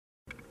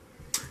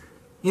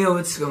Yo,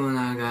 what's going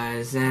on,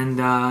 guys? And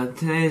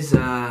today's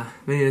video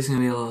is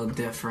gonna be a little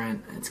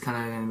different. It's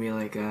kind of gonna be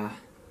like a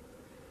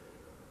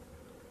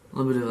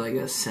little bit of like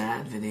a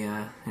sad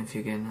video, if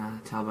you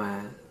can tell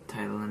by the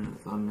title and the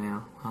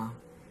thumbnail.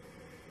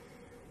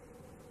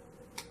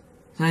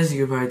 So as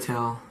you can probably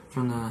tell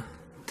from the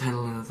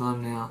title and the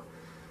thumbnail,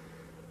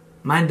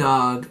 my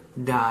dog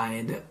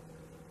died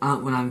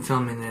when I'm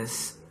filming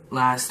this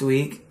last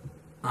week.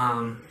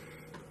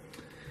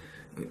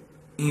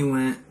 He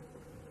went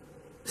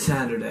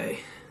Saturday,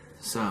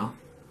 so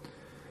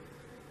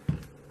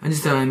I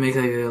just thought I'd make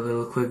like a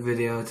little quick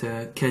video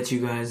to catch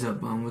you guys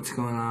up on what's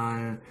going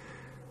on,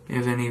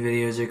 if any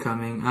videos are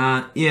coming.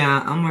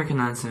 Yeah, I'm working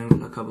on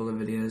a couple of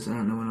videos. I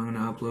don't know when I'm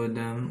gonna upload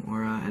them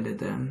or edit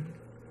them,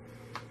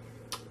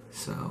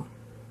 so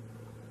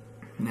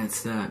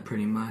that's that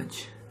pretty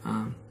much.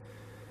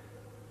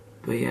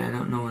 But yeah, I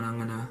don't know when I'm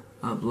gonna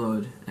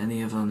upload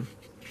any of them.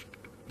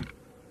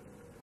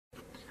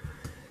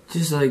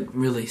 Just like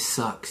really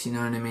sucks, you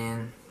know what I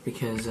mean?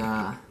 Because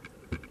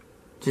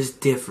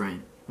just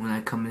different when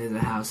I come into the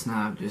house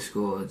now after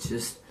school. It's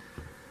just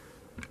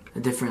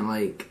a different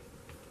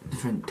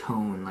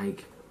tone.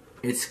 Like,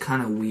 it's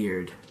kind of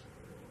weird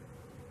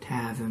to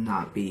have him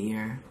not be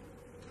here.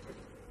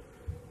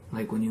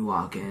 Like when you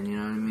walk in, you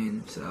know what I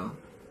mean? So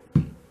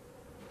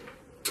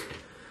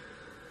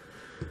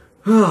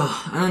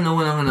I don't know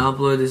when I'm gonna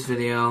upload this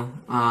video.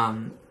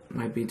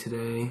 Might be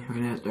today,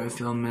 right after I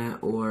film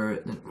it, or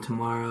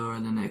tomorrow, or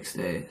the next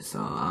day. So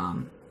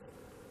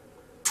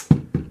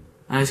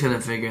I just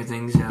gotta figure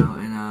things out,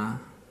 and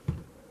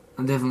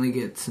I'll definitely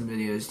get some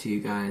videos to you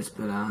guys.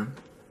 But that's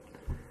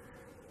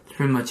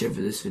pretty much it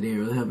for this video.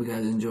 Really hope you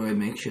guys enjoyed.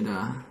 Make sure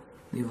to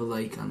leave a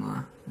like on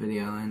the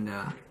video, and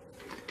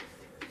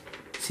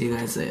see you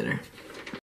guys later.